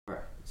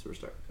So we're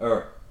starting. All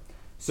right.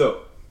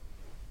 So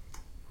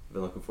I've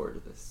been looking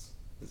forward to this.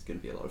 This is going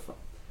to be a lot of fun.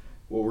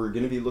 What we're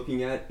going to be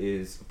looking at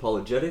is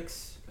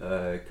apologetics.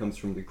 It comes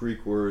from the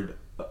Greek word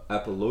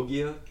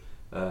apologia.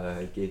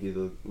 I gave you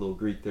the little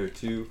Greek there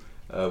too,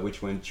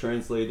 which when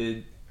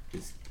translated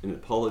is an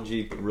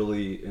apology, but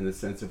really in the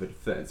sense of a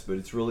defense. But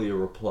it's really a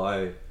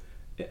reply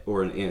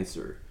or an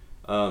answer.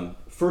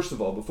 First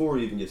of all, before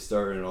we even get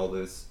started on all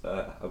this,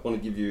 I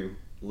want to give you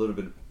a little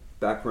bit of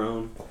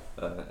background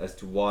as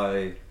to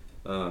why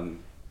and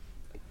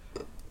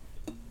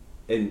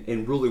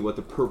really what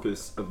the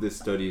purpose of this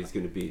study is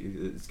going to be.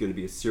 It's going to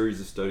be a series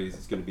of studies.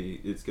 It's going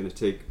to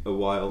take a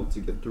while to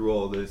get through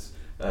all this.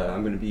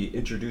 I'm going to be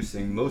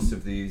introducing most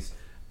of these,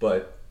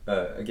 but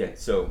again,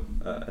 so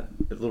a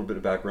little bit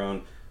of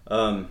background.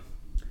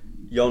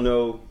 Y'all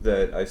know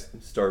that I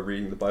started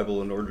reading the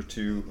Bible in order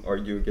to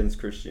argue against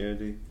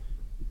Christianity,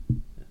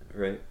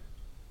 right?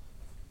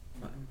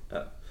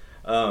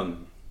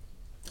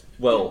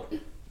 Well,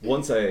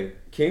 once I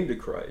came to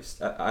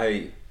Christ,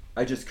 I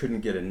just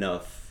couldn't get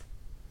enough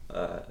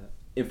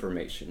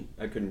information.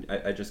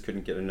 I just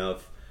couldn't get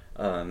enough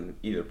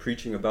either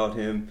preaching about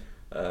Him,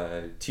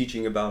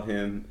 teaching about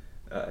Him,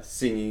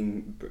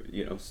 singing,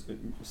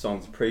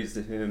 songs of praise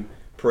to Him,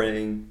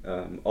 praying,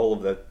 all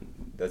of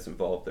that's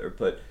involved there.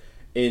 But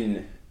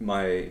in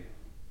my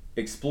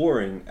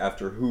exploring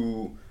after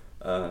who,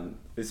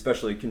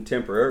 especially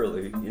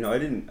contemporarily, I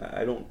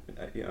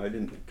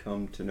didn't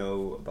come to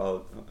know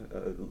about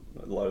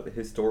a lot of the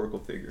historical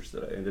figures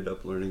that I ended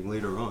up learning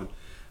later on,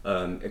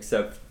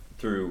 except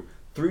through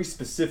three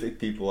specific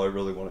people I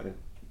really want to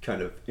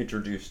kind of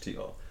introduce to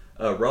y'all.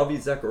 Ravi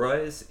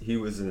Zacharias, he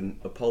was an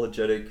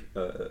apologetic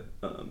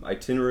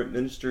itinerant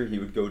minister. He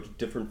would go to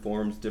different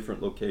forums,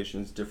 different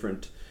locations,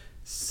 different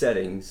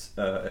settings,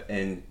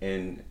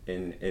 and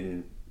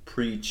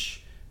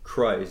preach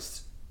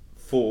Christ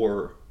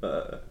for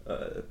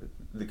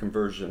the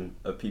conversion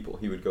of people.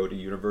 He would go to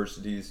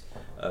universities.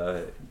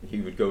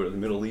 He would go to the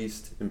Middle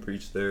East and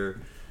preach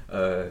there.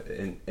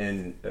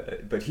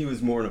 But he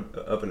was more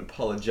of an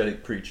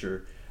apologetic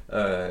preacher,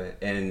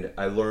 and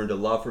I learned a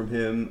lot from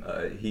him.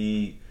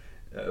 He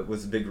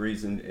was a big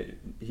reason.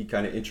 He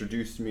kind of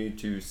introduced me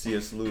to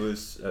C.S.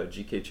 Lewis,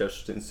 G.K.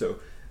 Chesterton. So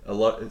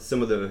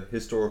some of the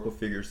historical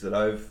figures that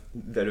have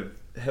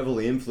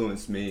heavily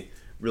influenced me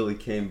really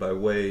came by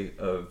way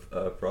of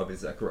Ravi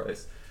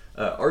Zacharias.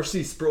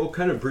 R.C. Sproul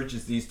kind of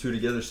bridges these two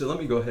together. So let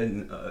me go ahead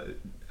and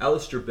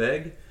Alistair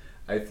Begg,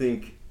 I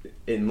think,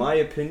 in my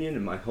opinion,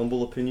 in my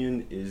humble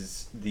opinion,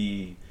 is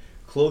the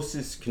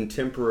closest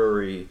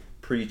contemporary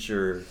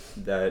preacher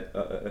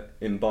that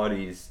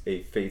embodies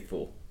a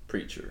faithful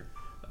preacher.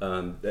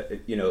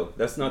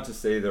 That's not to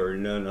say there are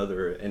none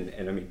other,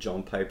 and I mean,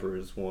 John Piper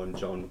is one,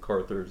 John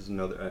MacArthur is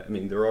another. I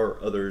mean, there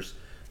are others,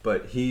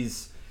 but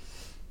he's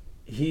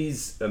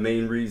a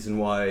main reason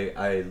why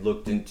I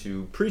looked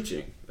into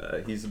preaching.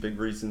 He's a big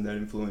reason that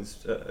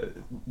influenced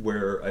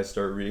where I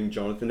started reading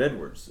Jonathan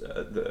Edwards,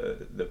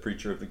 the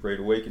preacher of the Great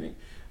Awakening,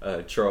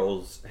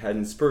 Charles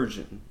Haddon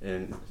Spurgeon,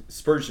 and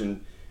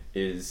Spurgeon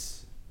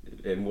is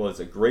and was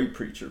a great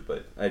preacher,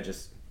 but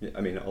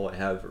all I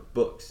have are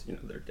books.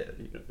 They're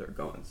dead. They're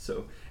gone.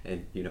 So,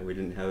 and we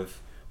didn't have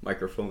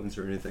microphones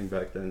or anything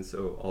back then,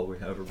 so all we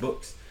have are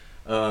books.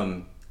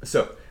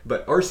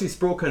 But R.C.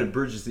 Sproul kind of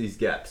bridges these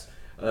gaps.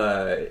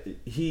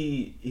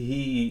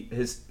 He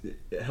has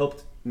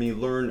helped me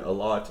learn a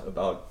lot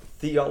about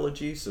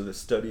theology, so the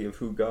study of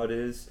who God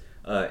is,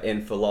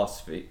 and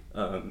philosophy,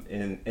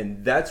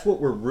 and that's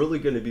what we're really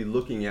going to be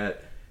looking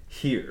at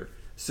here.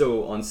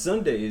 So on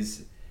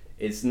Sundays,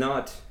 it's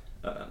not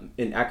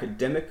an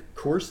academic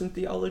course in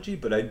theology,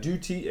 but I do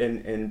teach,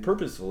 and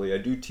purposefully I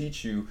do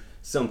teach you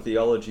some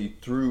theology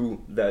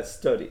through that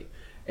study.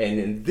 And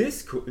in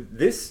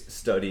this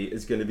study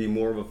is going to be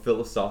more of a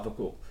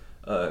philosophical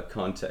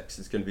context.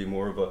 It's going to be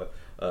more of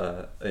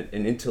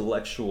an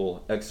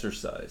intellectual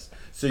exercise.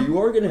 So you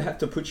are going to have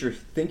to put your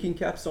thinking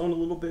caps on a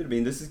little bit. I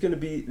mean, this is going to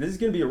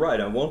be a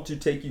ride. I want to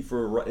take you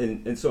for a ride,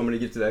 and so I'm going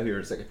to get to that here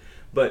in a second.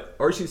 But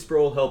R.C.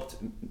 Sproul helped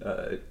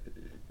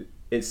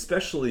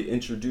especially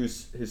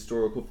introduce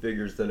historical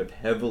figures that have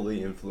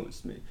heavily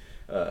influenced me.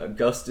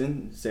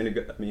 Augustine,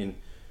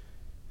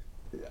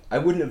 I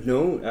wouldn't have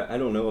known. I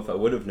don't know if I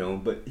would have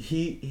known, but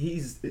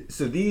these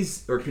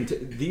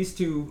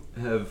two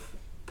have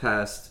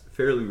passed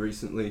fairly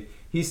recently.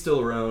 He's still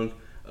around,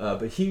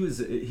 but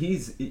he's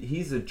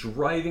a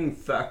driving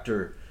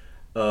factor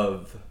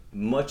of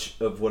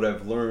much of what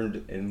I've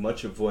learned and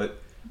much of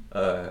what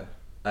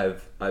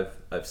I've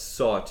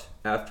sought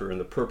after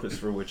and the purpose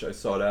for which I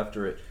sought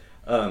after it.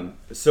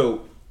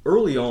 So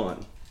early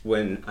on,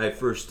 when I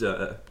first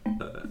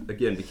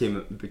again became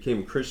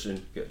a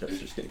Christian, that's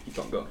just gonna keep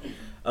on going.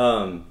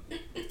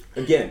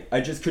 Again,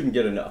 I just couldn't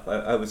get enough.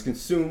 I was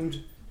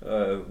consumed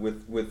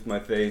with my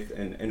faith,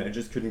 and I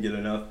just couldn't get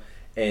enough.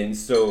 And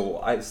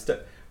so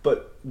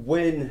but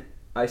when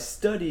I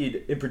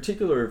studied, in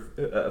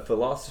particular,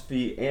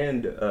 philosophy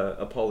and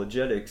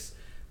apologetics,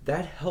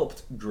 that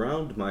helped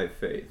ground my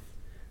faith.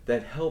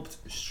 That helped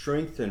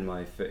strengthen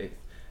my faith.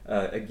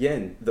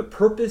 Again, the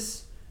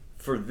purpose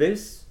for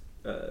this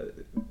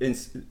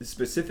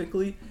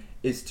specifically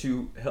is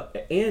to help,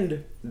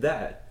 and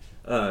that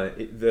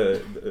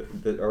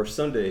our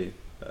Sunday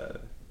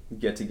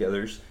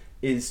get-togethers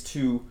is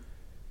to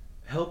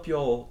help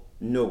y'all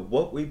know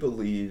what we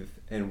believe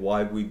and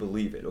why we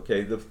believe it.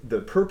 Okay,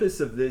 the purpose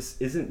of this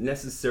isn't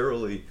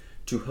necessarily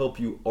to help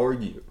you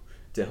argue,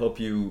 to help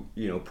you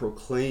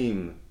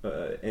proclaim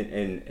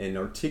and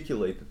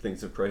articulate the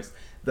things of Christ.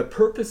 The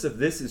purpose of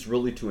this is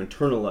really to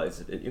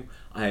internalize it in you.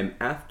 I am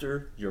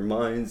after your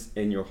minds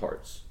and your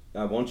hearts.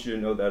 I want you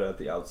to know that at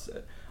the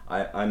outset.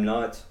 I'm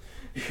not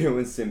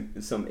in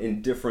some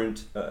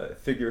indifferent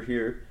figure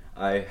here.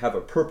 I have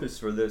a purpose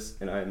for this,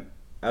 and I'm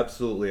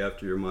absolutely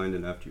after your mind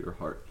and after your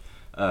heart.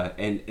 But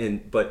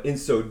in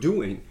so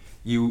doing,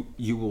 you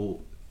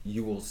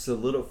will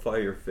solidify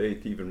your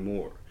faith even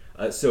more.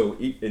 So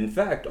in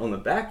fact, on the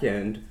back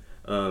end,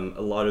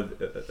 a lot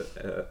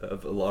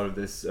of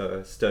this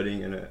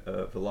studying and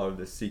of a lot of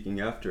this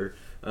seeking after.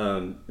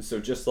 So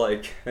just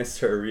like I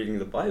started reading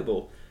the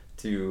Bible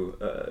to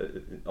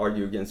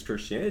argue against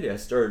Christianity, I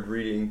started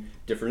reading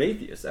different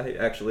atheists. I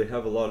actually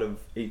have a lot of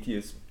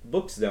atheist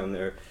books down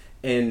there,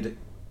 and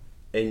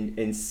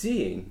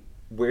seeing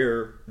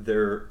where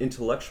their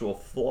intellectual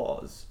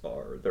flaws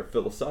are, their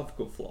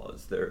philosophical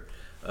flaws, their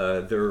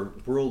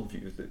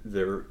worldview,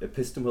 their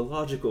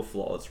epistemological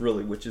flaws,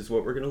 really, which is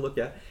what we're going to look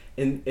at.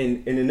 And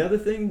another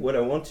thing, what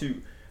I want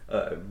to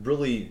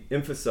really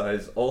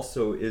emphasize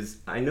also is,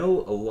 I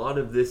know a lot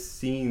of this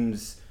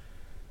seems,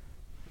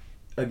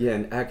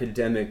 again,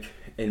 academic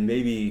and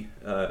maybe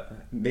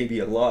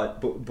a lot,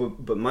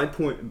 but my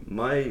point,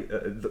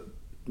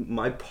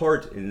 my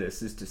part in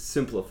this is to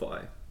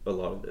simplify a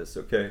lot of this,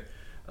 okay?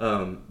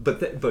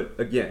 But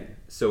again,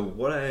 so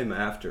what I am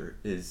after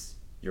is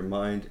your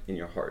mind and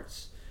your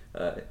hearts,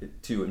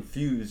 to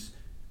infuse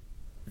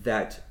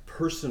that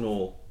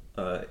personal,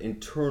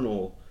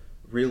 internal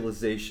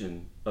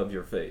realization of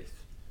your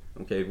faith,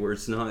 okay, where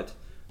it's not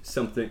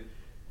something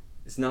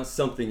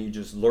you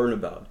just learn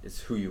about,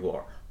 it's who you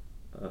are.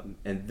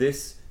 And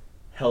this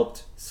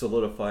helped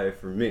solidify it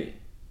for me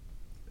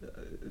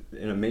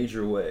in a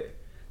major way.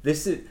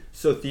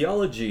 So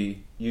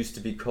theology used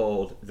to be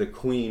called the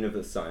queen of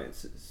the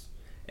sciences,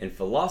 and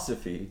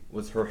philosophy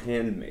was her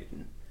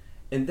handmaiden.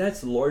 And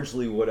that's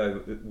largely what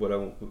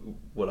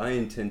I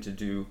intend to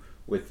do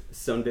with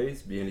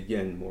Sundays, being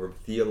again more of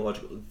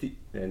theological,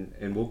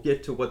 and we'll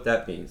get to what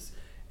that means.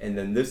 And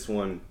then this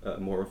one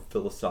more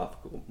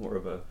philosophical, more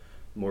of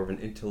an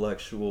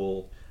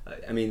intellectual.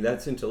 I mean,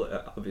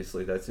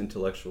 obviously that's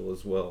intellectual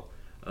as well,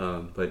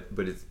 but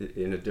it's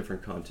in a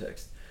different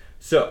context.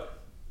 So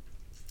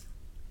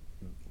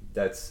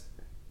that's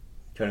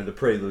kind of the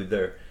prelude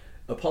there.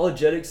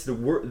 Apologetics,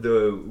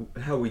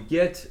 how we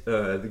get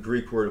the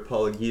Greek word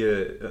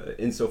apologia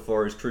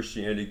insofar as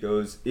Christianity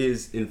goes,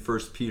 is in 1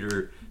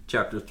 Peter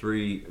chapter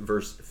 3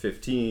 verse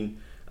 15,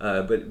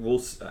 but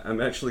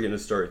I'm actually going to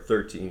start at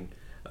 13,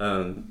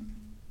 and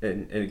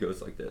it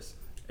goes like this.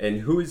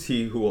 And who is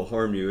he who will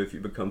harm you if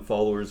you become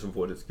followers of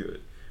what is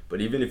good?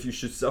 But even if you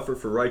should suffer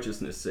for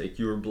righteousness' sake,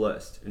 you are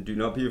blessed, and do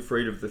not be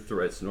afraid of the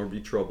threats, nor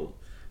be troubled.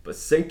 But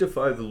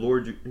sanctify the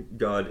Lord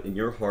God in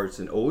your hearts,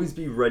 and always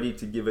be ready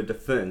to give a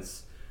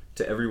defense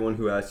to everyone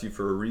who asks you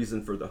for a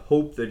reason for the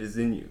hope that is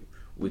in you,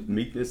 with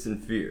meekness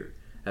and fear,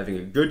 having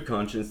a good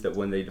conscience, that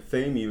when they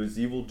defame you as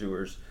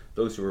evildoers,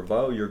 those who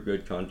revile your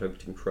good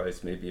conduct in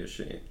Christ may be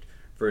ashamed.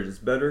 For it is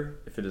better,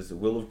 if it is the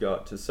will of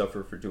God, to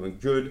suffer for doing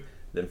good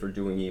than for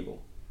doing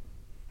evil.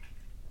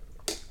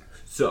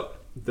 So,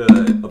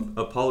 the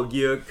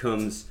apologia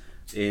comes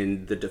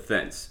in the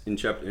defense.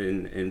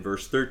 In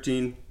verse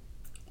 13,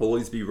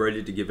 always be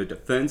ready to give a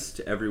defense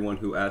to everyone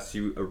who asks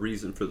you a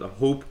reason for the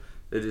hope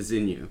that is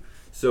in you.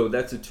 So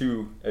that's a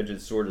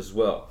two-edged sword as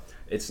well.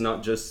 It's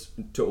not just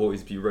to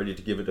always be ready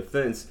to give a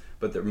defense,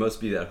 but there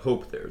must be that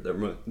hope there.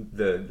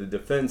 The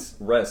defense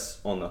rests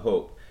on the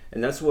hope.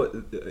 And that's what,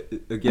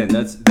 again,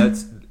 that's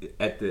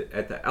at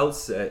the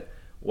outset,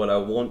 what I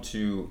want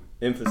to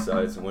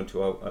emphasize and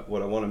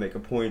what I want to make a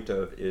point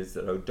of is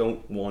that I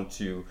don't want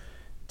to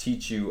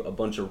teach you a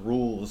bunch of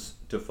rules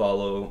to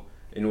follow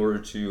in order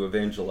to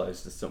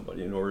evangelize to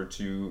somebody, in order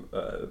to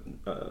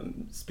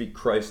speak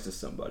Christ to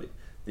somebody.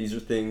 These are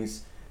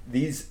things,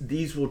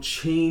 these will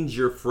change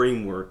your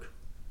framework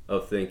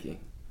of thinking.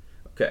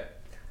 Okay,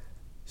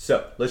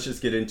 so let's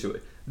just get into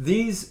it.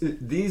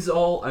 These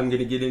all I'm going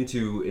to get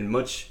into in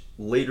much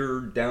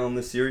later down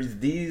the series.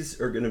 These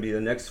are going to be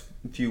the next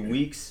few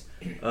weeks,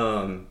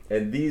 and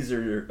these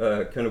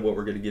are kind of what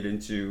we're going to get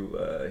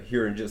into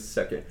here in just a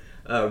second.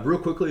 Real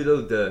quickly though,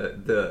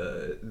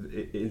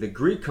 in the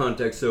Greek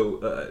context,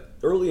 so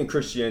early in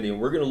Christianity, and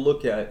we're going to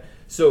look at,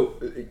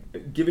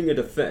 giving a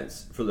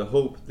defense for the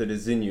hope that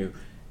is in you.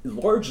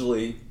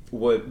 Largely,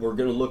 what we're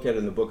going to look at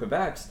in the book of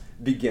Acts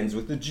begins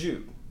with the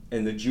Jew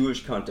and the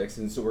Jewish context,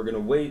 and so we're going to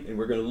wait and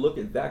we're going to look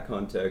at that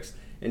context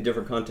in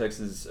different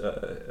contexts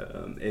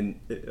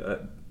in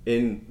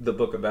the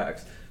book of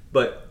Acts.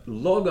 But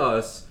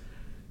logos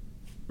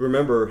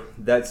remember,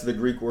 that's the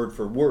Greek word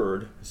for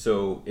word.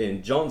 So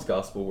in John's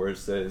gospel, where it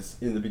says,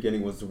 in the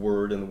beginning was the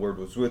Word, and the Word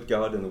was with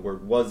God, and the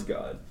Word was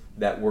God,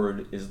 that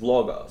word is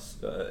logos.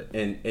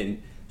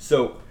 And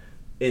so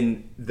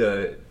in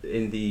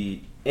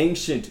the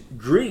ancient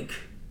Greek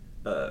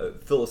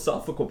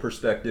philosophical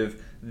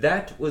perspective,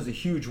 that was a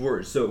huge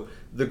word. So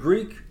the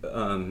Greek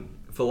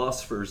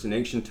philosophers in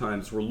ancient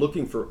times were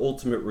looking for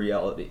ultimate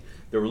reality.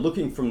 They were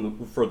looking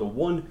for the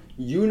one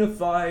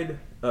unified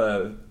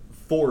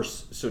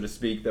force, so to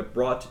speak, that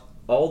brought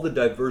all the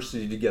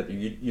diversity together.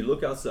 You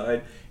look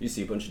outside, you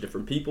see a bunch of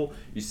different people,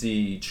 you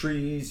see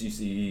trees, you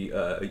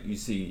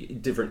see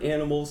different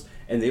animals,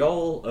 and they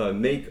all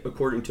make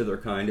according to their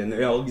kind, and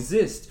they all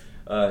exist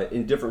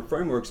in different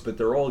frameworks, but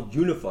they're all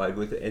unified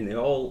with it, and they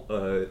all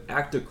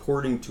act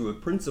according to a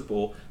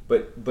principle,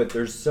 but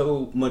there's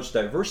so much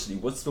diversity.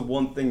 What's the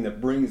one thing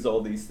that brings all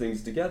these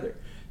things together?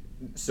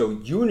 So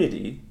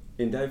unity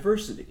in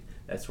diversity.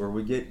 That's where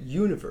we get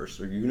universe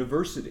or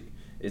university.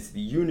 It's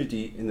the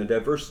unity in the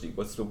diversity.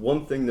 What's the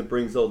one thing that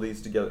brings all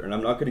these together? And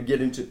I'm not going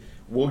to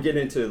we'll get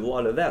into a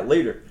lot of that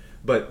later.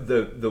 But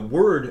the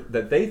word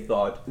that they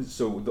thought,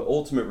 so the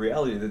ultimate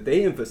reality that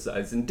they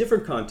emphasized in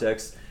different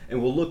contexts,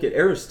 and we'll look at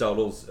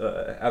Aristotle's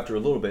after a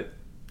little bit,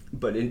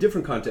 but in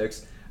different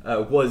contexts,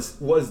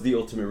 was the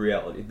ultimate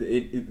reality.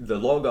 The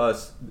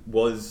Logos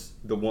was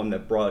the one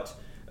that brought,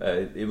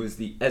 it was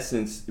the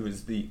essence, it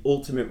was the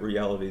ultimate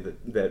reality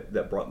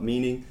that brought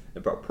meaning,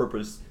 that brought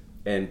purpose,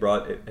 and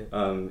brought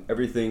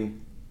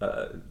everything,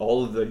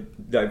 all of the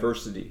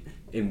diversity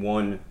in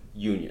one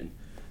union.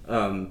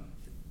 So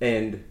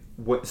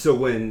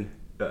when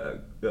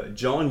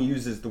John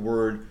uses the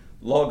word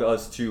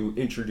logos to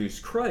introduce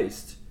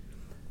Christ,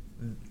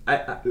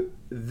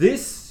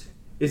 this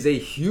is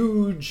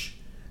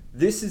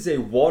a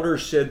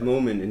watershed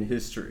moment in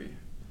history.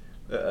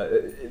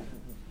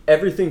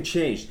 Everything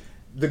changed.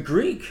 The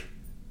Greek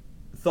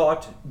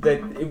thought that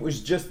it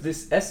was just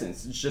this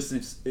essence, it's just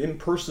this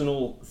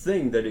impersonal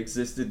thing that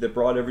existed that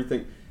brought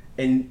everything.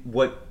 And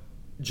what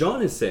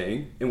John is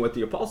saying, and what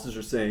the apostles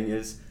are saying,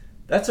 is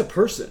that's a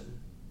person.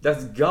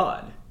 That's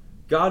God.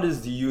 God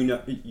is the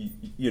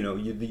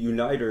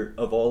uniter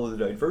of all of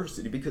the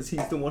diversity, because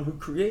he's the one who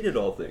created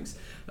all things.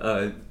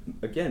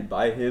 Again,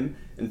 by him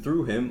and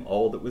through him,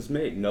 all that was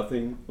made.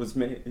 Nothing was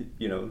made,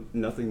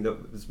 nothing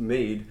that was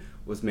made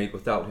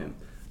without him,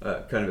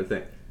 kind of a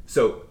thing.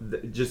 So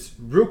just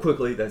real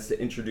quickly, that's to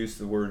introduce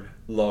the word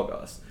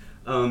logos.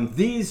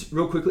 These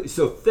real quickly,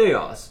 so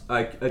theos,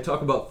 I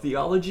talk about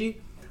theology,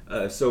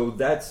 so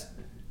that's,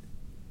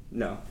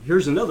 now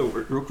here's another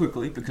word real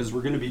quickly, because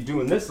we're going to be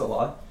doing this a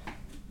lot.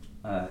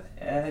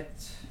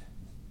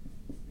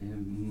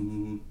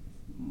 Etymology.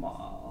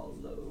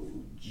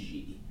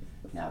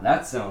 Now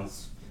that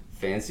sounds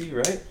fancy,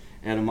 right?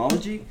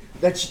 Etymology.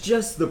 That's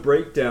just the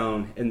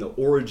breakdown and the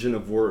origin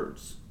of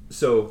words.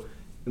 So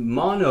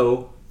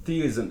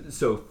monotheism.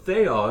 So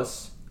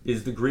theos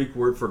is the Greek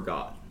word for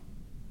God.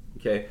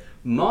 Okay.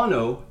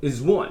 Mono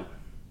is one.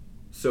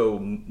 So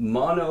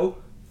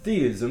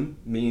monotheism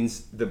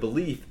means the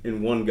belief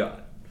in one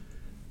God.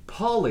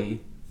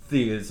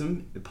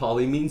 Polytheism,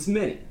 poly means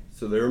many.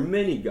 So there are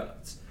many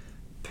gods.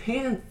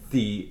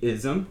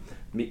 Pantheism,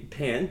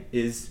 pan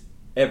is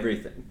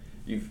everything.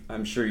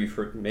 I'm sure you've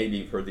heard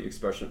the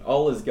expression,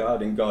 all is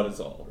God and God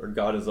is all, or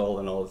God is all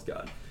and all is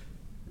God.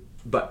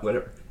 But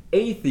whatever.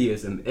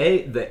 Atheism,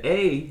 the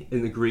A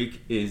in the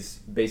Greek is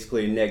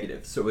basically a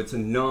negative, so it's a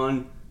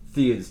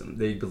non-theism.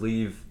 They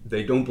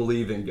don't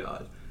believe in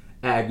God.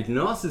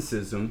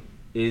 Agnosticism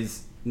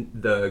is,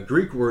 the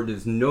Greek word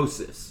is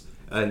gnosis,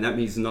 and that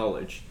means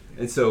knowledge.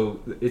 And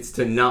so it's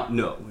to not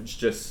know. It's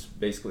just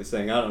basically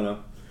saying, I don't know,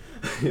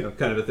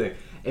 kind of a thing.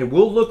 And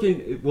we'll look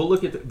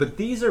at, but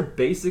these are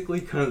basically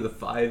kind of the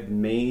five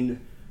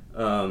main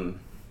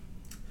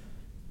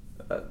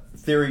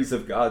theories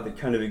of God that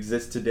kind of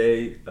exist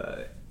today.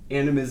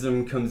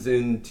 Animism comes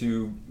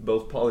into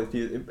both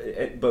polytheism,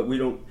 but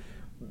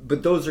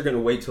those are going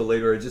to wait till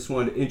later. I just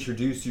wanted to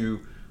introduce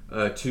you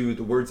to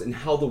the words and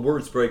how the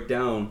words break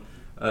down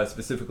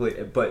specifically,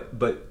 but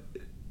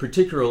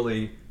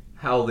particularly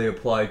how they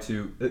apply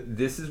to,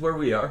 this is where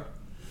we are.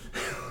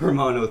 We're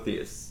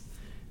monotheists.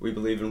 We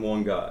believe in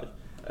one God.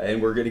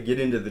 And we're going to get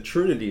into the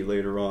Trinity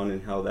later on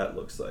and how that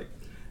looks.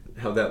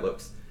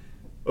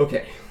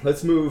 Okay,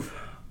 let's go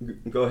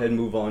ahead and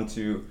move on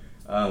to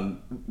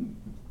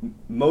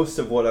most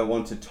of what I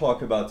want to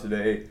talk about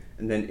today,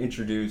 and then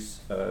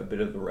introduce a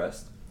bit of the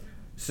rest.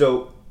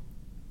 So,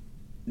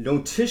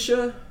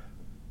 notitia,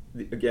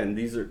 again,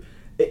 these are,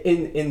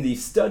 in the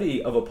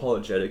study of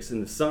apologetics,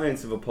 in the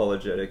science of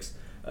apologetics,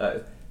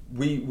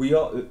 we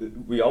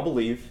all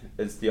believe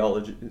as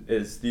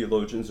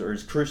theologians or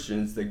as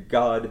Christians that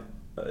God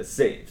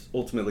saves.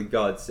 Ultimately,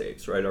 God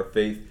saves, right? Our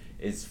faith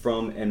is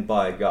from and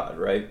by God,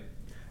 right?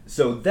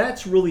 So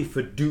that's really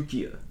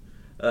fiducia.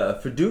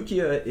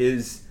 Fiducia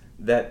is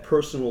that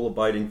personal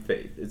abiding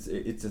faith.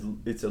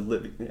 It's a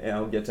living, and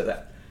I'll get to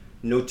that.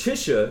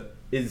 Notitia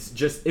is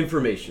just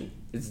information.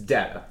 It's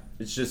data.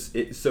 It's just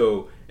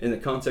so in the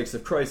context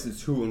of Christ,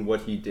 it's who and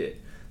what he did.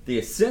 The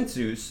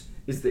assensus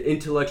is the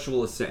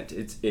intellectual assent.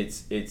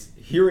 It's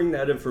hearing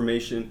that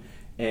information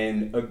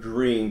and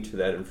agreeing to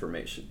that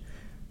information.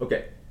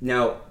 Okay,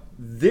 now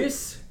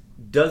this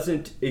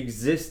doesn't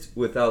exist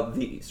without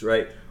these,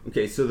 right?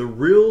 Okay, so the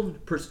real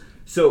person.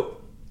 So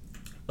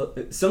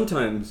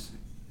sometimes,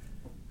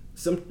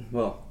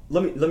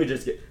 let me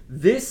just get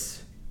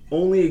this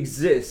only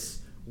exists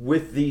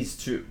with these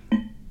two.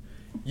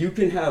 You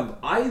can have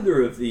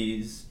either of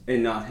these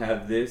and not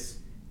have this,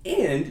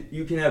 and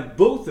you can have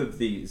both of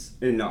these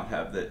and not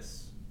have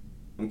this.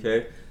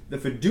 Okay? The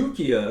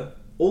fiducia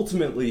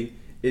ultimately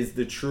is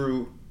the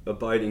true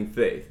abiding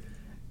faith,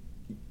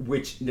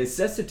 which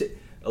necessitates.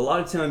 A lot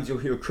of times you'll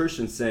hear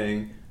Christians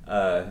saying,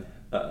 I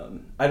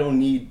don't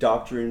need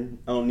doctrine,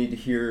 I don't need to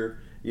hear,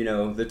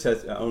 the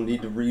test, I don't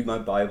need to read my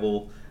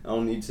Bible, I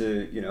don't need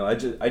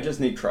to, I just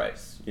need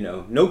Christ,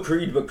 no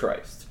creed but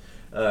Christ.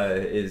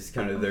 Is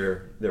kind of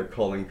their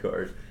calling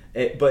card.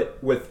 But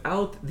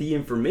without the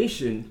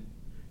information,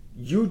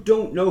 you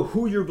don't know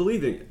who you're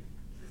believing in.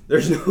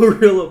 There's no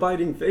real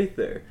abiding faith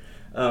there.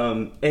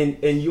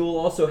 And you'll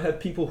also have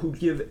people who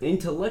give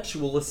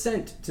intellectual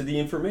assent to the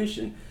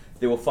information.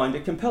 They will find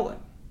it compelling.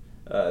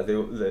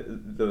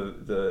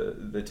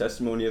 The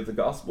testimony of the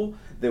gospel,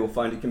 they will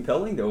find it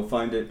compelling, they will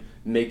find it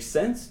makes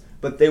sense,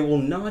 but they will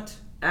not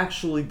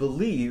actually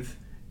believe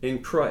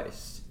in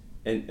Christ.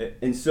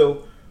 And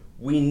so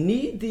we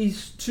need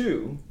these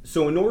two.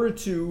 So in order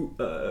to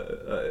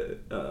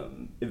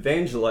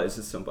evangelize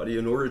to somebody,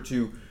 in order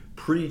to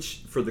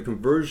preach for the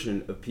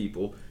conversion of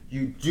people,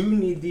 you do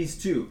need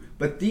these two.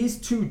 But these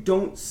two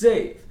don't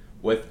save.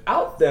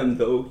 Without them,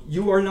 though,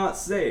 you are not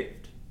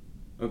saved.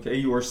 Okay,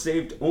 you are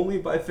saved only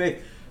by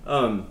faith.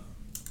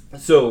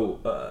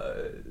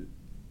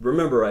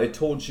 Remember, I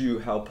told you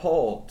how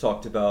Paul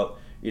talked about,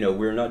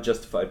 we're not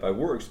justified by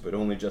works, but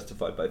only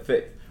justified by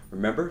faith.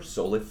 Remember,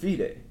 sola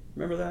fide.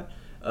 Remember that?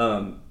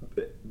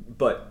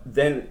 But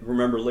then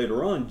remember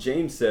later on,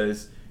 James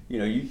says,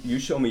 you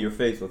show me your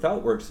faith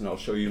without works, and I'll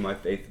show you my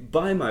faith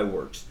by my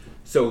works.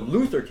 So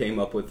Luther came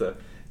up with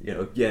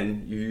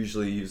again, you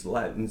usually use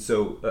Latin.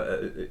 So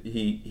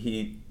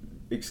he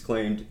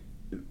exclaimed,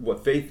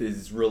 what faith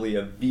is really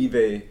a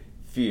vive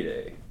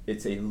fide.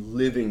 It's a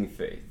living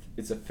faith.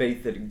 It's a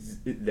faith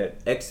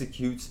that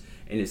executes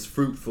and is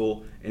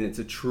fruitful, and it's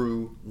a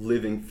true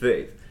living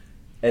faith.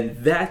 And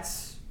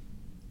that's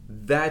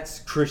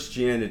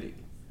Christianity.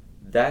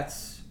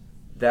 That's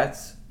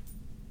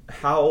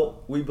how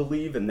we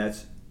believe, and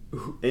that's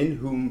in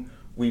whom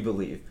we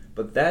believe.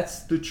 But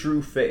that's the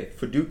true faith.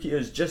 Fiducia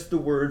is just the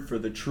word for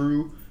the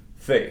true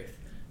faith.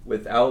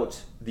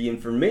 Without the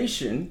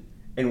information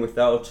and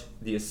without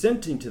the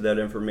assenting to that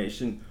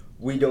information,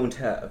 we don't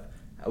have.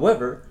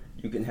 However,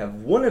 you can have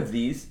one of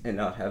these and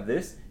not have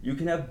this. You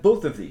can have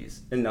both of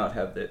these and not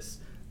have this.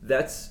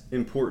 That's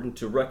important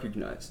to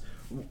recognize.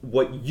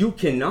 What you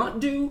cannot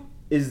do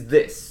is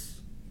this.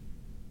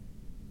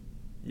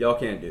 Y'all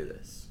can't do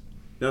this.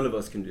 None of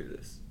us can do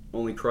this.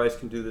 Only Christ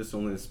can do this.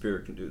 Only the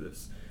Spirit can do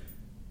this.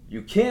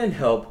 You can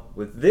help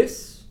with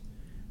this,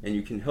 and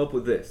you can help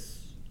with this.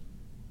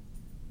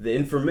 The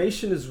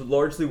information is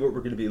largely what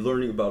we're going to be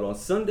learning about on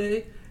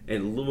Sunday,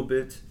 and a little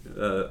bit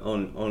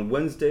on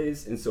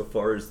Wednesdays,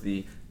 insofar as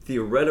the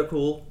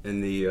theoretical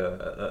and the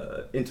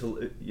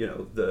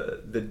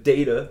the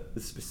data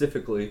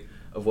specifically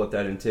of what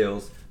that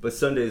entails. But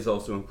Sundays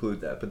also include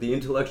that. But the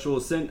intellectual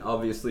assent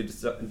obviously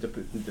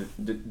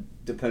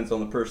depends on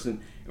the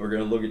person, and we're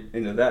going to look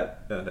into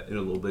that in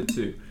a little bit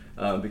too,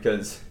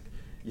 because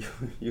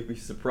you'll be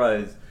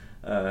surprised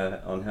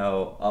on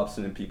how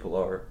obstinate people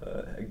are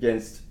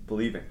against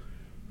believing.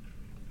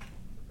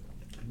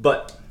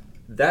 But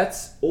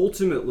that's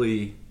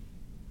ultimately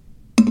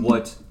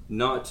what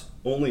not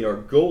only our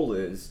goal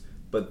is,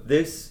 but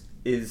this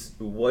is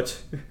who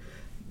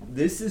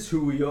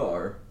we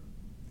are,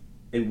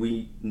 and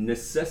we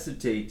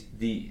necessitate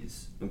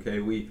these. Okay,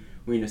 we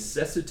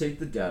necessitate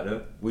the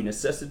data, we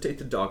necessitate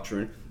the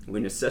doctrine, we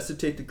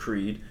necessitate the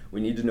creed. We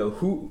need to know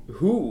who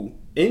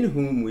in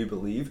whom we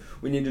believe.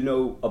 We need to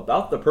know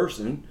about the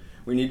person.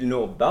 We need to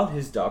know about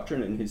his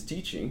doctrine and his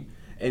teaching,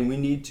 and we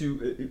need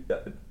to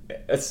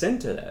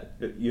assent to that.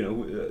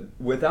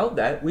 Without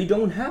that, we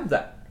don't have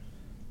that.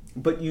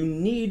 But you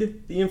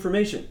need the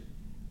information.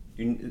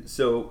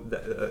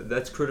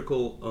 That's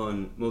critical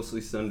on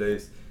mostly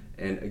Sundays.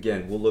 And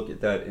again, we'll look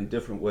at that in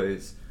different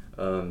ways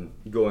going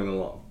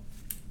along.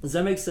 Does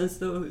that make sense,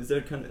 though? Is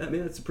that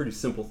that's a pretty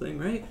simple thing,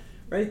 right?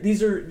 Right?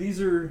 These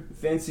are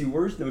fancy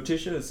words: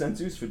 notitia,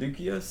 assensus,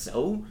 fiducia.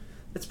 So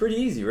that's pretty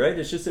easy, right?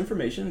 It's just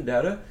information,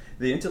 data,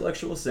 the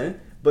intellectual assent.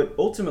 But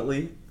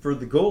ultimately, for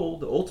the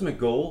ultimate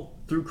goal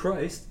through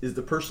Christ is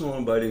the personal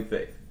and abiding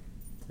faith.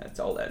 That's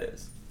all that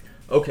is.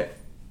 Okay.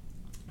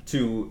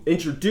 To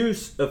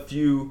introduce a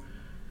few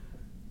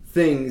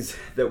things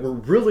that we're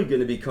really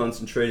going to be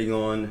concentrating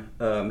on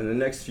in the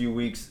next few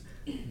weeks,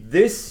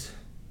 this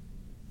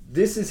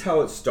is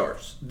how it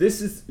starts.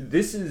 This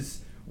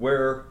is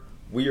where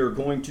we are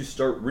going to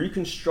start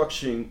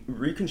reconstructing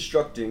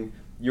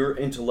your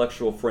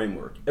intellectual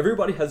framework.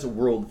 Everybody has a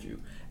worldview.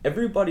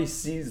 Everybody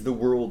sees the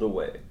world a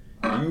way.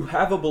 You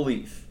have a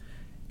belief,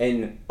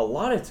 and a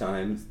lot of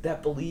times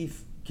that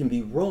belief can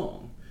be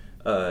wrong.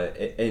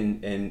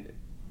 And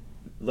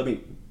let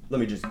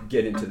me just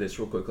get into this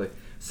real quickly.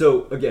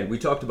 So again, we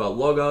talked about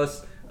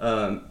logos.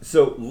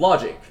 So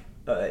logic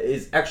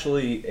is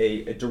actually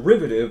a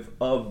derivative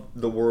of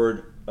the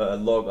word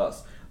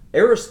logos.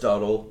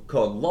 Aristotle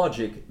called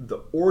logic the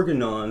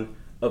organon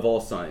of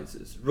all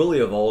sciences, really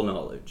of all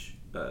knowledge.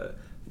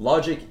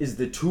 Logic is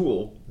the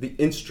tool, the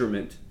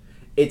instrument.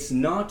 It's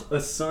not a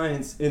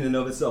science in and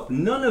of itself.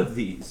 None of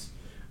these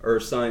are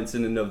a science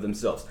in and of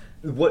themselves.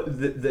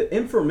 What the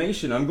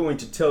information I'm going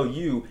to tell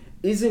you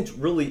isn't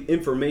really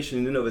information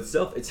in and of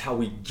itself. It's how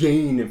we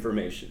gain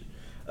information.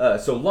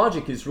 So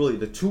logic is really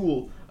the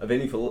tool of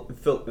any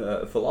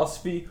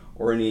philosophy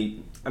or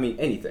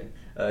anything.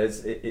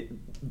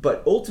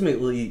 But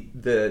ultimately,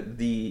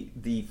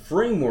 the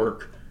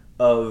framework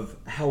of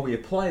how we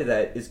apply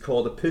that is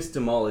called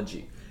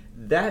epistemology.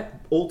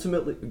 That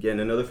ultimately, again,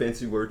 another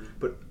fancy word,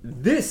 but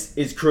this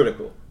is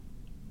critical.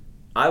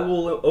 I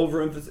will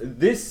overemphasize,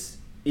 this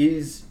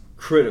is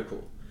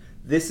critical.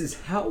 This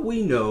is how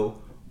we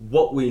know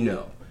what we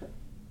know.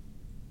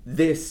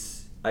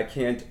 This, I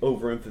can't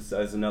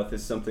overemphasize enough,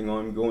 is something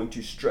I'm going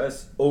to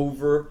stress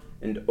over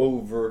and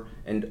over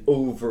and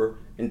over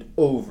and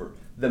over.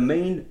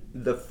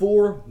 The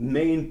four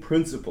main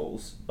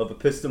principles of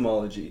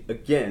epistemology,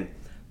 again,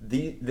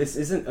 this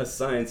isn't a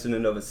science in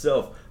and of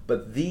itself,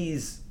 but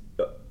these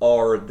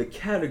are the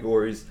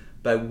categories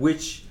by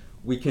which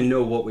we can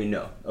know what we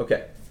know.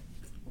 Okay,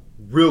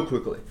 real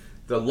quickly.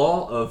 The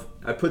law of,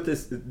 I put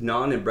this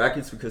non in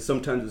brackets because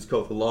sometimes it's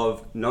called the law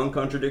of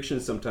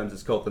non-contradiction, sometimes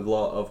it's called the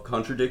law of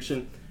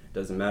contradiction.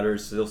 Doesn't matter,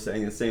 it's still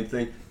saying the same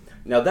thing.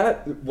 Now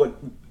what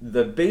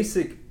the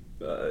basic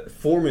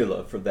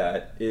formula for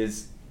that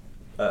is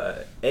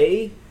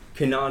A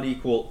cannot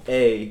equal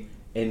A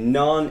and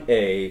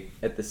non-A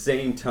at the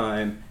same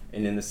time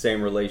and in the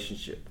same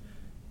relationship.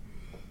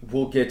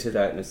 We'll get to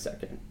that in a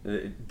second.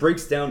 It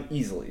breaks down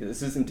easily.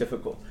 This isn't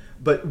difficult.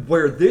 But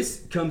where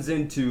this comes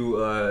into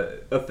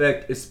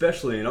effect,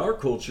 especially in our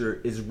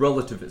culture, is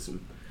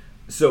relativism.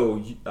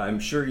 So I'm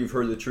sure you've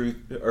heard the truth,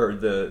 or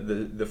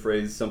the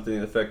phrase something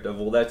to the effect of,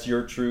 well, that's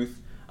your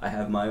truth. I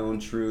have my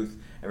own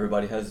truth.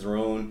 Everybody has their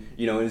own.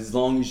 As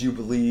long as you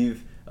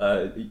believe,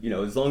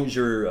 as long as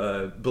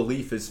your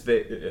belief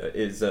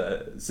is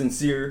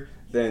sincere,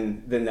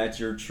 then that's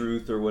your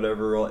truth or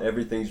whatever.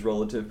 Everything's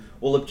relative.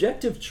 Well,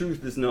 objective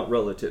truth is not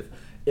relative.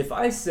 If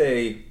I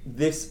say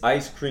this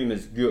ice cream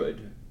is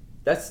good,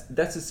 that's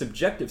a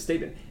subjective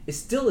statement. It's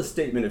still a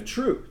statement of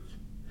truth.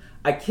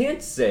 I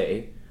can't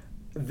say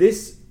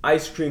this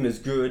ice cream is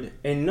good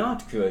and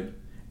not good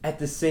at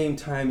the same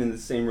time in the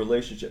same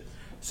relationship.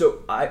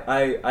 So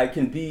I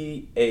can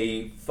be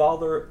a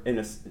father and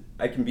a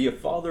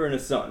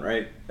son,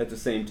 right, at the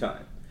same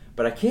time.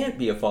 But I can't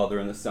be a father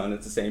and a son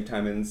at the same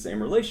time in the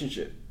same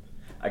relationship.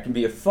 I can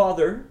be a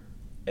father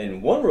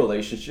in one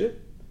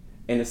relationship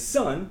and a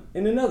son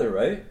in another,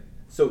 right?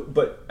 So,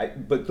 but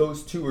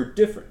those two are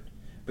different.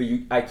 But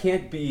I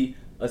can't be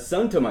a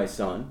son to my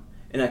son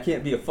and I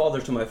can't be a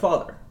father to my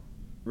father,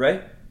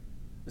 right?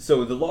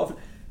 So the law.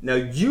 Now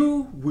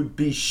you would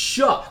be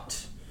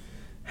shocked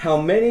how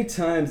many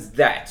times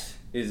that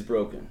is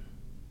broken.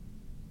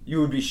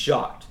 You would be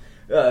shocked.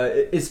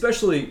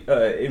 Especially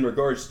in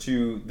regards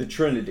to the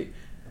Trinity.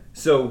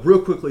 So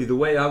real quickly, the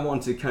way I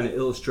want to kind of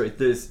illustrate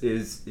this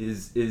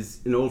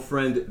is an old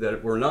friend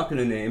that we're not going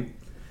to name,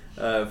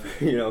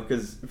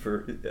 because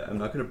I'm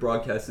not going to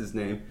broadcast his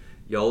name.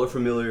 Y'all are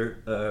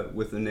familiar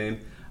with the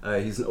name.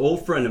 He's an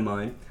old friend of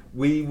mine.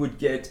 We would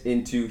get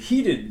into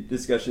heated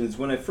discussions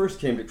when I first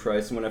came to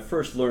Christ and when I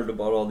first learned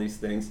about all these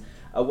things.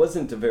 I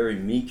wasn't a very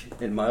meek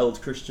and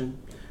mild Christian.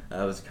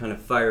 I was kind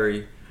of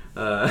fiery.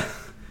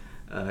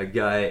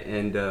 Guy,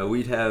 and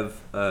we'd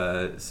have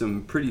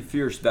some pretty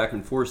fierce back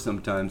and forth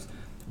sometimes.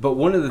 But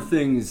one of the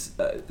things,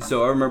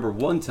 so I remember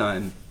one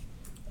time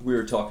we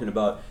were talking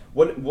about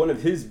one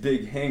of his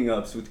big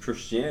hang-ups with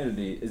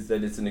Christianity is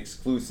that it's an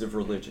exclusive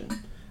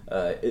religion.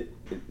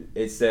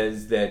 It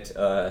says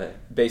that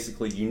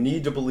basically you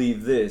need to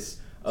believe this,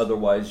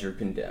 otherwise you're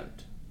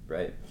condemned,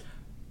 right?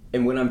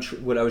 And what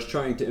I was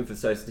trying to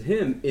emphasize to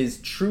him is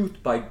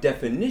truth by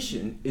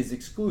definition is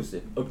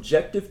exclusive.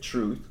 Objective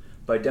truth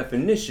by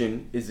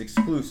definition is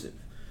exclusive,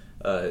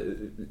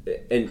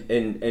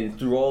 and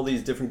through all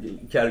these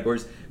different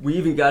categories, we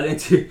even got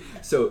into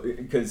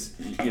because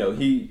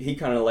he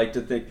kind of liked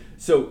to think.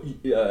 So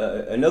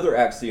another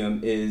axiom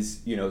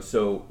is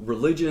so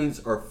religions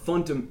are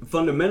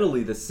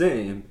fundamentally the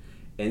same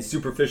and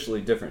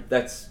superficially different.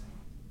 That's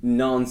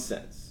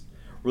nonsense.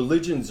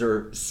 Religions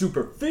are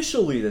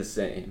superficially the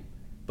same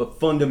but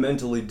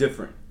fundamentally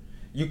different.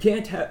 You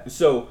can't have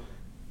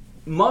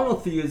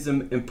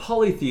monotheism and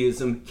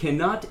polytheism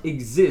cannot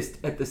exist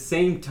at the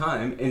same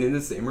time and in the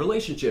same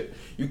relationship.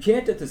 You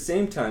can't at the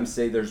same time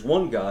say there's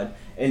one God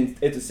and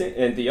at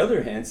the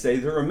other hand say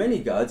there are many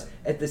gods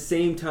at the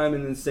same time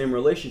and in the same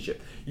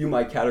relationship. You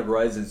might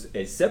categorize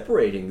as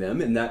separating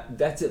them, and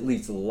that's at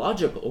least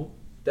logical,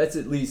 That's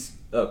at least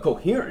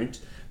coherent.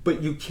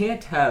 But you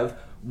can't have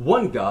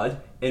one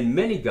God and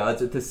many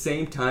gods at the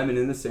same time and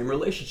in the same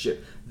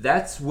relationship.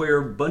 That's where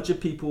a bunch of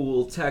people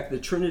will attack the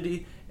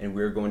Trinity, and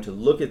we're going to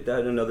look at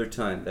that another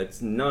time.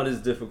 That's not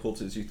as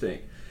difficult as you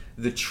think.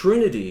 The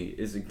Trinity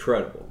is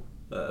incredible,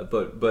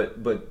 but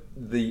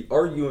the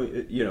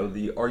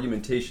the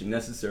argumentation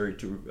necessary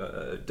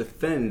to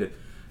defend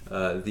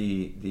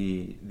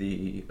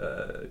the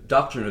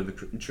doctrine of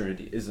the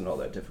Trinity isn't all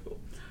that difficult.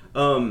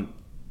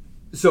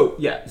 So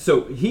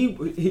we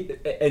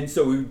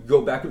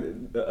go back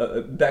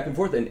and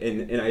forth,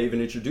 and I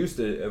even introduced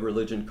a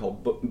religion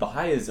called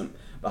Baha'ism.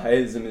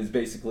 Baha'ism is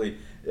basically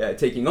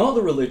taking all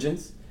the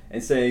religions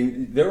and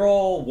saying they're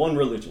all one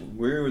religion.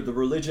 We're the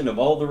religion of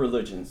all the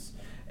religions,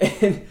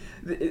 and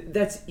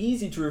that's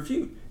easy to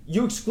refute.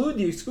 You exclude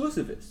the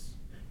exclusivists.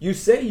 You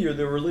say you're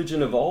the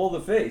religion of all the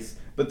faiths,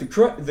 but the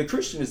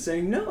Christian is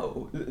saying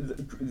no.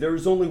 There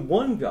is only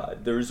one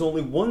God. There is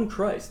only one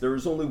Christ. There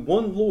is only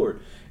one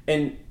Lord,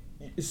 and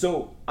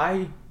so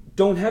I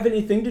don't have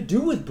anything to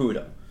do with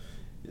Buddha.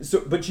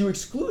 So, but you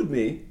exclude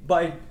me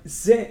by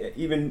saying,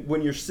 even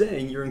when you're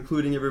saying you're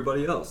including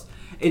everybody else,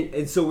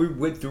 and so we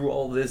went through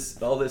all this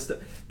stuff,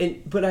 we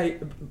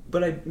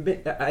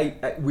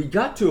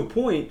got to a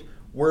point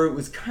where it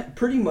was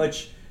pretty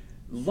much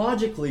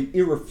logically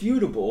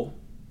irrefutable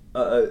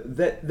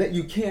that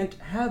you can't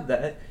have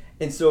that,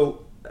 and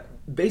so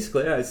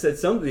basically I said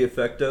something to the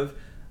effect of,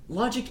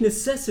 logic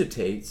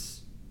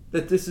necessitates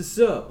that this is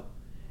so.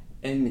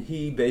 And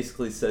he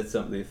basically said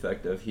something to the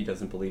effect of, he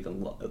doesn't believe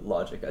in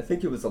logic. I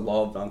think it was the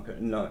law of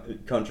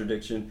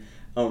non-contradiction.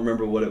 I don't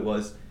remember what it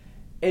was.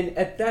 And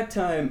at that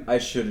time, I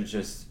should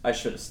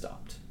have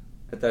stopped.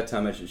 At that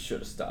time, I just should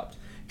have stopped.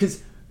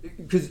 Because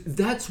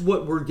that's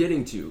what we're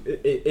getting to.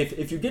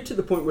 If you get to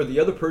the point where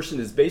the other person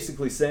is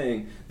basically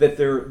saying that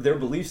their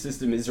belief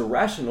system is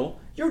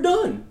irrational, you're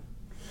done.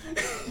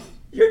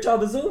 Your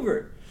job is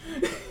over.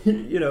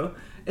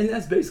 And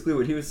that's basically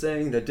what he was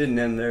saying. That didn't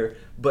end there,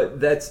 but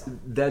that's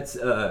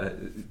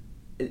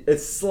a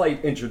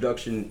slight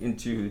introduction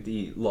into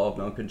the law of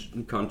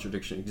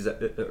non-contradiction,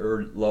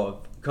 or law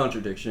of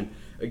contradiction.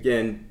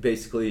 Again,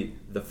 basically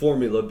the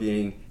formula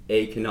being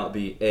A cannot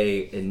be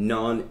A and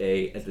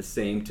non-A at the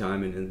same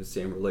time and in the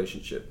same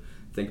relationship.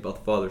 Think about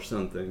the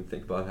Father-Son thing.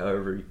 Think about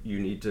however you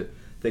need to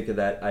think of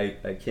that.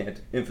 I can't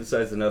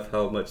emphasize enough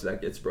how much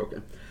that gets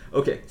broken.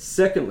 Okay,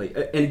 secondly,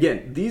 and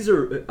again, these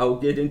are,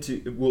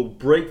 we'll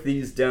break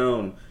these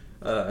down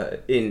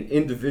in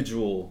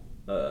individual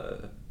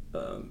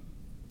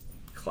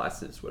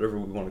classes, whatever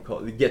we want to call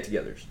it, the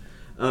get-togethers.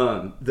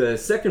 The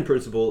second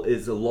principle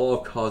is the law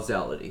of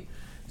causality.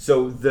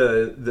 So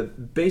the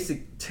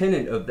basic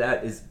tenet of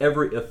that is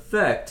every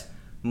effect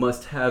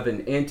must have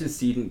an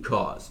antecedent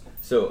cause.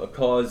 So a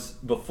cause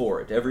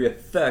before it. Every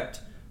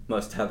effect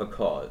must have a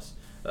cause,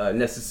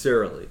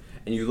 necessarily.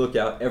 And you look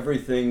out,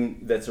 everything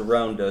that's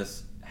around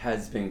us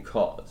has been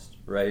caused,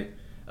 right?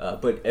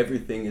 But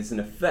everything is an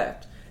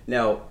effect.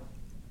 Now,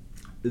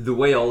 the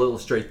way I'll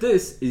illustrate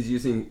this is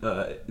using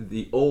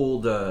the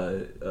old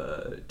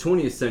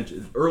 20th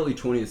century, early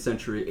 20th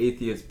century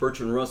atheist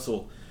Bertrand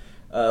Russell.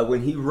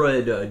 When he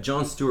read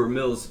John Stuart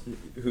Mill's,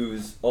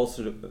 who's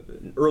also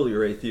an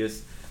earlier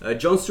atheist,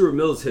 John Stuart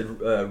Mill's had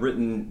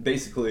written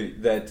basically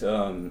that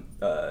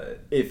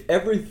if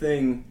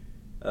everything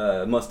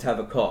must have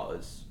a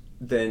cause,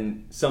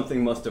 then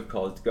something must have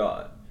caused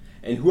God,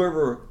 and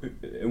whoever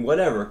and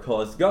whatever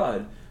caused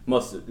God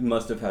must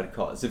have had a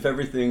cause. If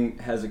everything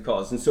has a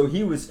cause, and so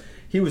he was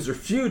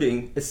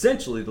refuting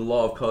essentially the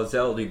law of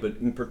causality, but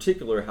in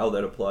particular how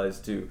that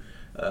applies to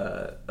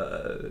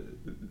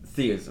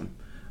theism.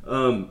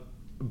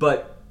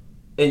 But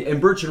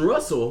Bertrand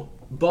Russell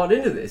bought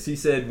into this. He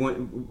said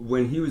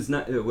when he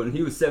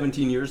was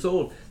 17 years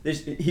old,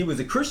 he was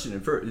a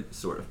Christian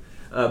sort of.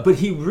 But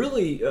he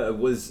really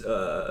was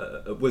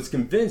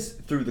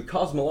convinced through the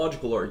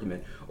cosmological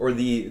argument, or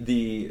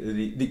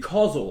the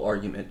causal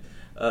argument,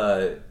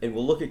 and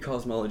we'll look at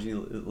cosmology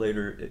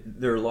later.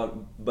 There are a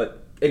lot,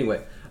 but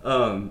anyway,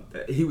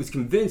 he was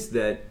convinced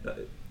that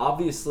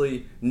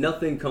obviously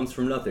nothing comes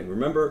from nothing.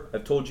 Remember,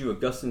 I've told you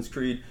Augustine's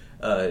creed,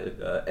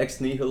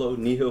 ex nihilo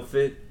nihil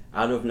fit,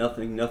 out of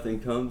nothing, nothing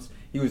comes.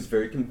 He was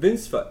very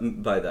convinced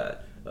by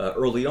that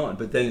early on.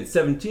 But then at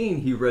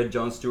 17, he read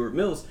John Stuart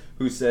Mill's,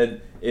 who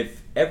said,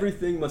 if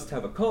everything must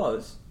have a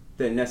cause,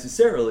 then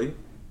necessarily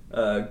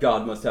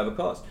God must have a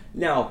cause.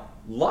 Now,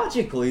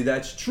 logically,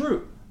 that's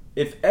true.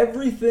 If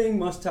everything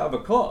must have a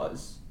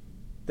cause,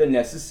 then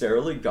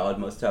necessarily God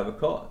must have a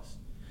cause.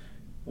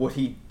 What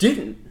he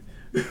didn't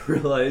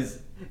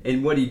realize,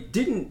 and what he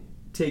didn't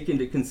take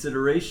into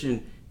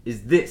consideration,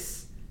 is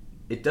this.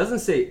 It doesn't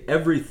say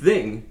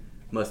everything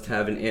must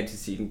have an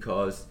antecedent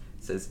cause.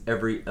 It says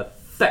every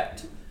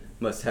effect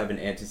must have an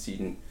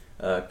antecedent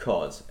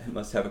cause. It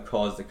must have a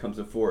cause that comes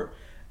before it.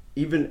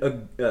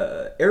 Even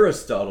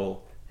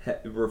Aristotle,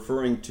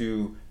 referring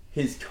to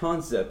his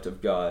concept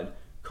of God,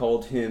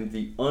 called him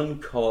the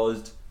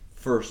uncaused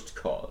first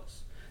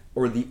cause,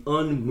 or the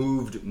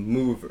unmoved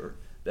mover.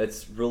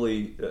 That's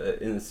really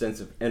in the sense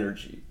of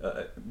energy.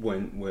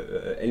 When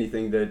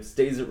anything that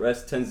stays at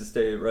rest tends to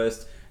stay at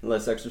rest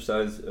unless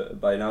exercised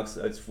by an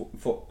outside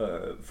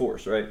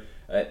force, right?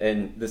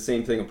 And the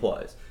same thing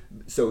applies.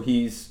 So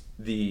he's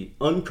the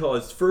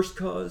uncaused first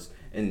cause,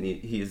 and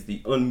he is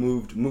the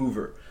unmoved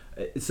mover.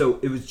 So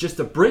it was just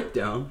a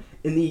breakdown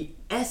in the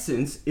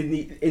essence, in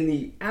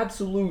the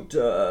absolute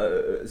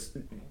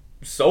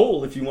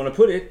soul, if you want to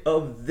put it,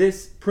 of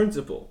this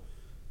principle.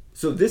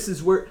 So this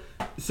is where.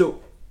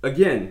 So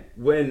again,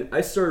 when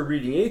I started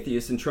reading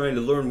atheists and trying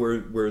to learn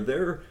where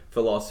their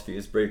philosophy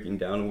is breaking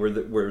down, and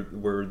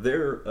where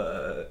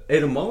their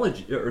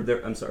etymology, or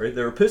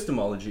their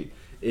epistemology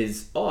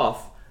is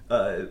off,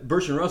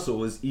 Bertrand Russell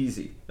was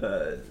easy.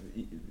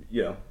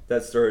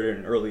 That started at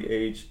an early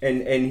age,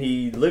 and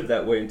he lived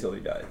that way until he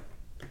died,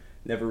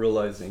 never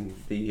realizing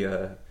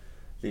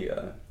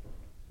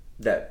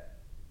that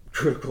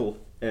critical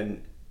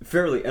and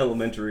fairly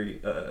elementary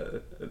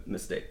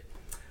mistake.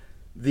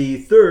 The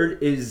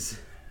third is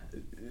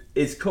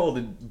called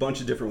a bunch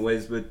of different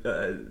ways, but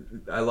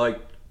I like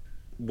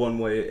one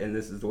way, and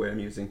this is the way I'm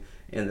using,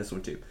 and this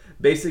one too.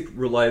 Basic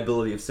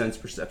reliability of sense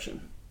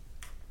perception.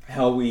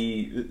 How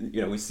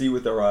we see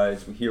with our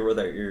eyes, we hear with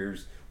our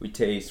ears, we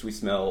taste, we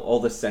smell, all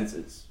the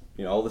senses,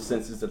 all the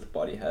senses that the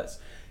body has.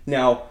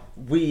 Now,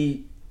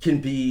 this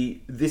can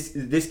be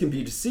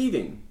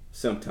deceiving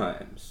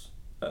sometimes.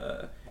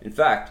 In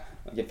fact,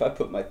 if I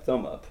put my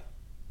thumb up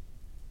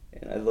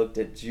and I looked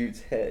at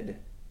Jude's head,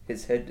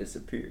 his head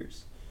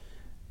disappears.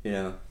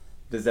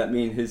 Does that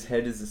mean his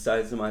head is the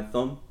size of my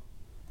thumb?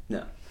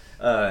 No.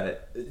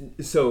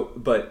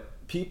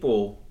 But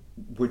people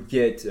would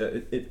get,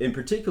 in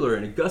particular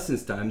in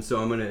Augustine's time, so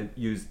I'm going to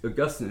use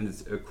Augustine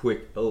as a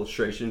quick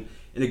illustration.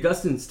 In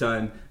Augustine's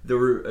time, there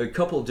were a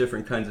couple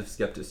different kinds of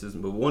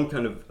skepticism, but one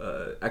kind of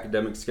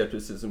academic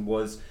skepticism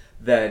was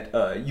that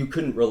you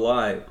couldn't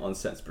rely on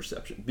sense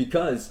perception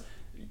because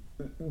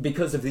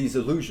of these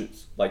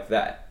illusions like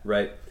that,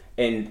 right?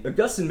 And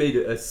Augustine made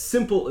a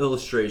simple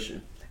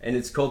illustration, and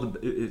it's called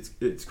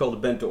a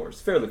bent oar.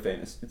 It's fairly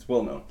famous. It's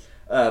well known.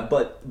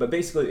 But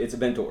basically, it's a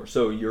bent oar.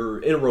 So you're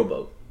in a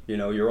rowboat.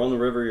 You're on the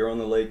river, you're on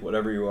the lake,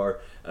 whatever you are.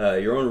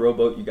 You're on a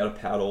rowboat. You got a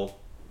paddle.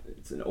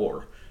 It's an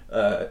oar,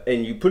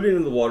 and you put it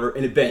in the water,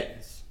 and it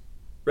bends,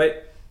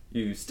 right?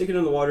 You stick it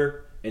in the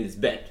water, and it's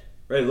bent,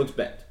 right? It looks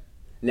bent.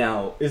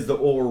 Now, is the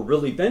oar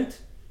really bent,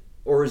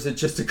 or is it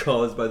just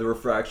caused by the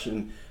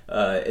refraction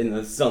in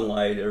the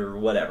sunlight or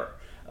whatever?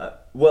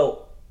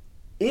 Well,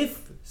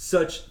 if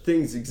such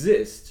things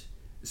exist,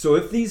 so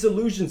if these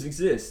illusions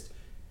exist,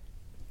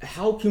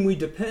 how can we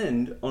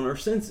depend on our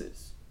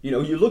senses?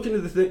 You look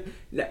into the thing.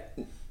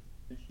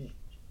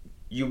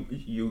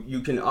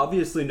 You can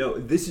obviously know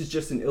this is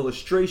just an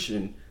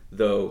illustration,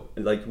 though.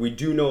 Like, we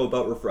do know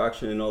about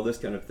refraction and all this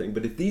kind of thing.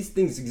 But if these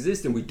things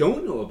exist and we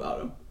don't know about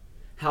them,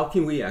 how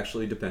can we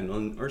actually depend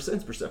on our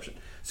sense perception?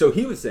 So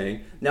he was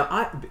saying.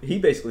 He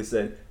basically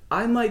said,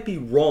 I might be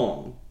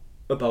wrong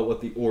about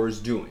what the oar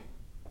is doing,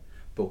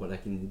 but what I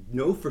can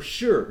know for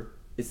sure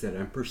is that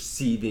I'm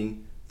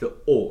perceiving the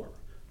oar.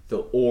 The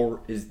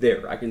oar is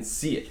there. I can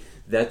see it.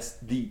 That's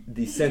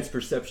the sense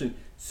perception.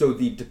 So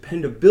the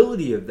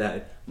dependability of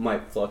that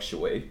might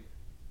fluctuate.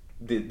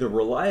 The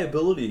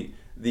reliability,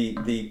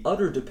 the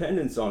utter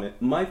dependence on it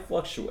might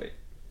fluctuate.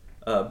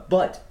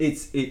 But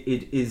it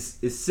is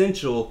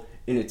essential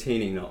in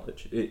attaining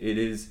knowledge. It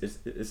is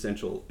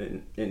essential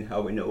in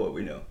how we know what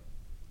we know.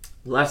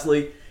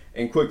 Lastly,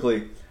 and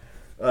quickly,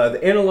 the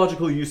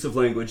analogical use of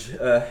language.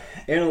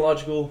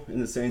 Analogical in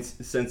the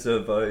sense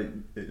of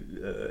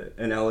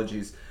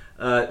analogies.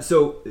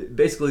 So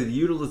basically, the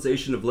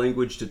utilization of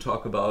language to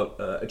talk about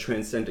a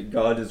transcendent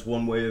God is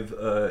one way of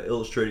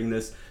illustrating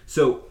this.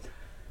 So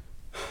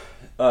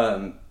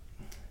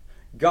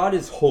God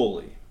is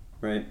holy,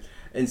 right?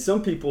 And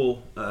some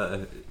people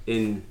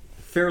in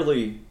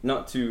fairly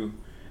not too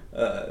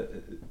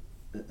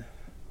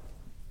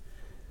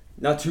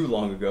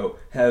long ago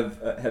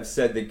have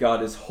said that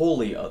God is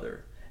wholly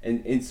other,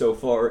 and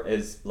insofar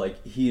as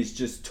like he is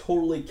just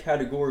totally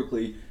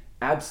categorically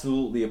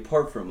absolutely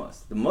apart from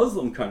us. The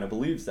Muslim kind of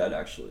believes that,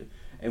 actually,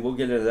 and we'll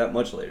get into that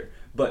much later.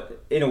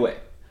 But in a way,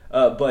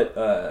 but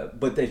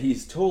that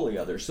he's totally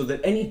other, so that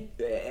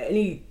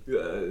any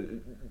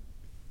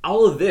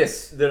all of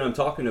this that I'm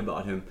talking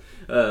about him,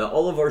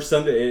 all of our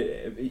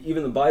Sunday,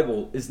 even the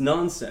Bible, is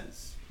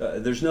nonsense.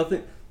 There's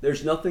nothing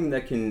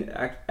that can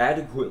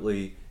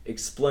adequately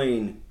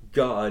explain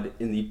God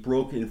in the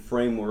broken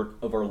framework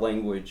of our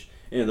language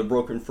and the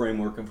broken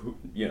framework of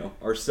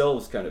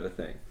ourselves, kind of a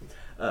thing.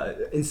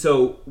 And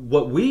so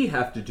what we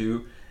have to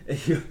do,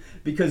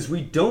 because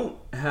we don't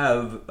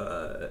have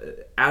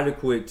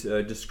adequate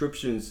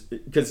descriptions,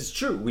 because it's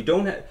true, we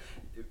don't have,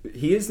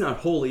 he is not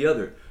wholly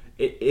other.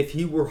 If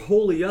he were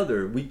wholly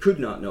other, we could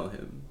not know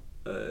him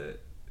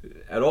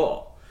at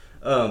all.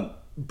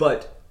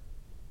 But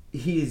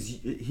he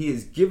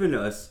has given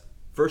us,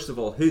 first of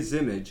all, his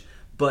image,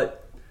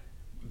 but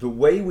the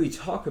way we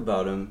talk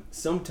about him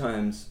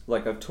sometimes,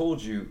 like I've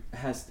told you,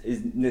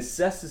 is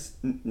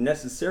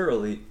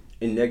necessarily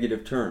in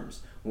negative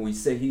terms. When we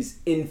say he's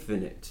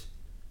infinite,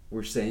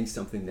 we're saying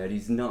something that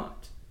he's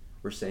not.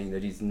 We're saying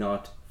that he's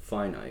not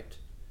finite.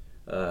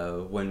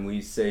 When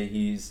we say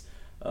he's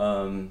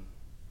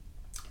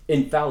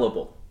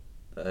infallible,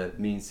 it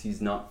means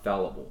he's not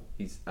fallible.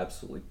 He's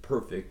absolutely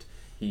perfect.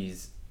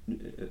 He's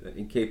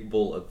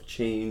incapable of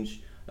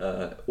change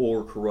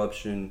or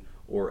corruption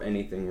or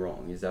anything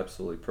wrong. He's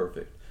absolutely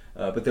perfect.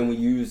 But then we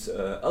use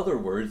other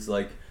words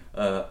like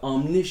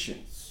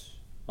omniscience.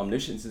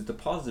 Omniscience is the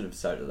positive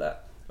side of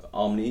that.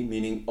 Omni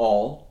meaning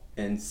all,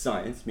 and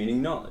science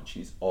meaning knowledge.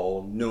 He's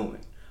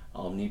all-knowing.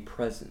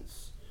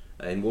 Omnipresence.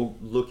 And we'll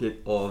look at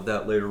all of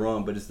that later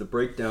on, but it's the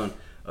breakdown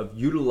of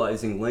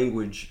utilizing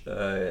language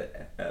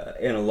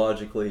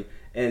analogically.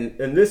 And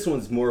this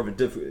one's more of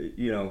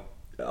a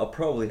I'll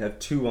probably have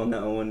two on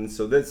that one.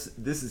 So this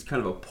is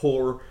kind of a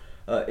poor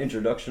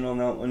introduction on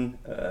that one,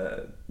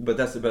 but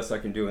that's the best I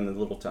can do in the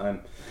little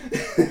time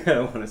I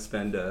don't want to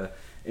spend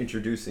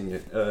introducing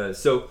it.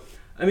 So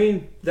I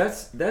mean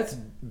that's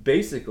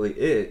basically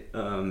it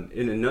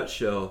in a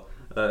nutshell.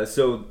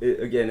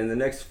 Again, in the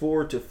next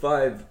 4 to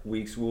 5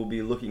 weeks, we'll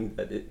be looking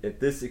at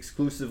this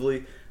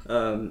exclusively,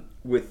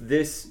 with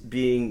this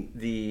being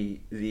the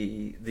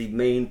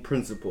main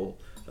principle,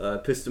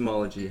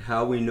 epistemology,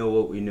 how we know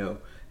what we know,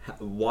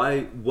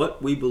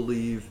 what we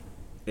believe,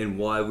 and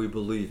why we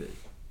believe it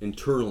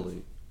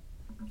internally,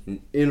 and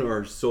in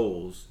our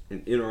souls,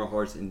 and in our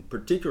hearts, and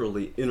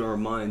particularly in our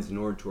minds, in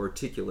order to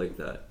articulate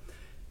that.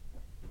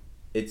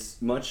 It's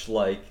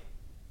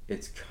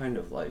kind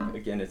of like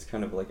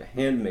a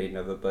handmaiden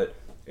of it, but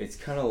it's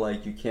kind of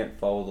like you can't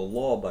follow the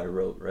law by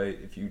rote, right?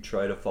 If you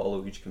try to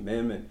follow each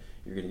commandment,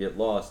 you're going to get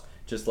lost.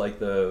 Just like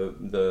the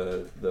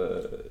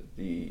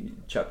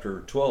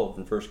chapter 12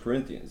 in 1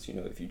 Corinthians,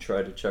 if you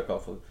try to check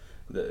off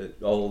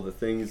all of the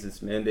things that's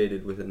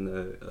mandated within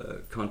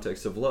the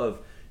context of love,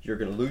 you're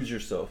going to lose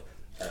yourself.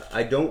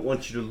 I don't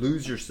want you to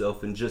lose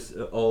yourself in just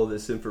all of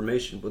this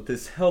information. What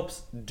this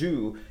helps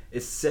do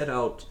is set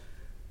out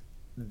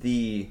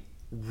the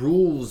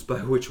rules by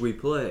which we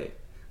play.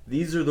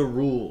 These are the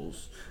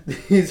rules.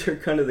 These are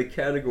kind of the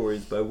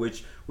categories by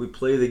which we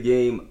play the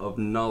game of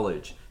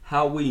knowledge.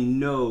 How we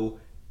know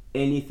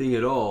anything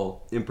at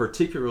all, and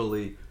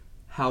particularly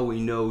how we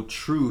know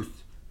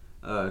truth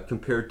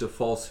compared to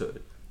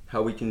falsehood.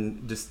 How we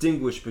can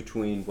distinguish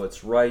between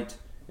what's right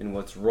and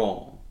what's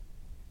wrong.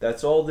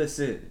 That's all this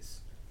is.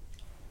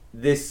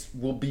 This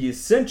will be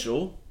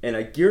essential, and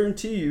I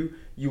guarantee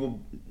you'll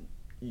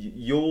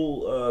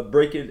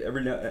break it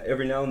every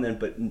now and then.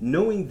 But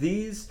knowing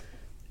these,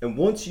 and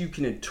once you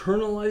can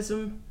internalize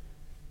them,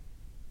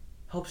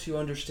 helps you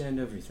understand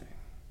everything.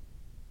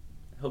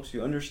 Helps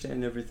you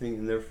understand everything,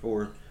 and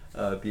therefore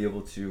be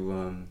able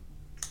to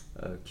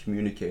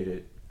communicate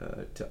it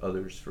to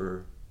others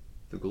for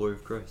the glory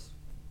of Christ.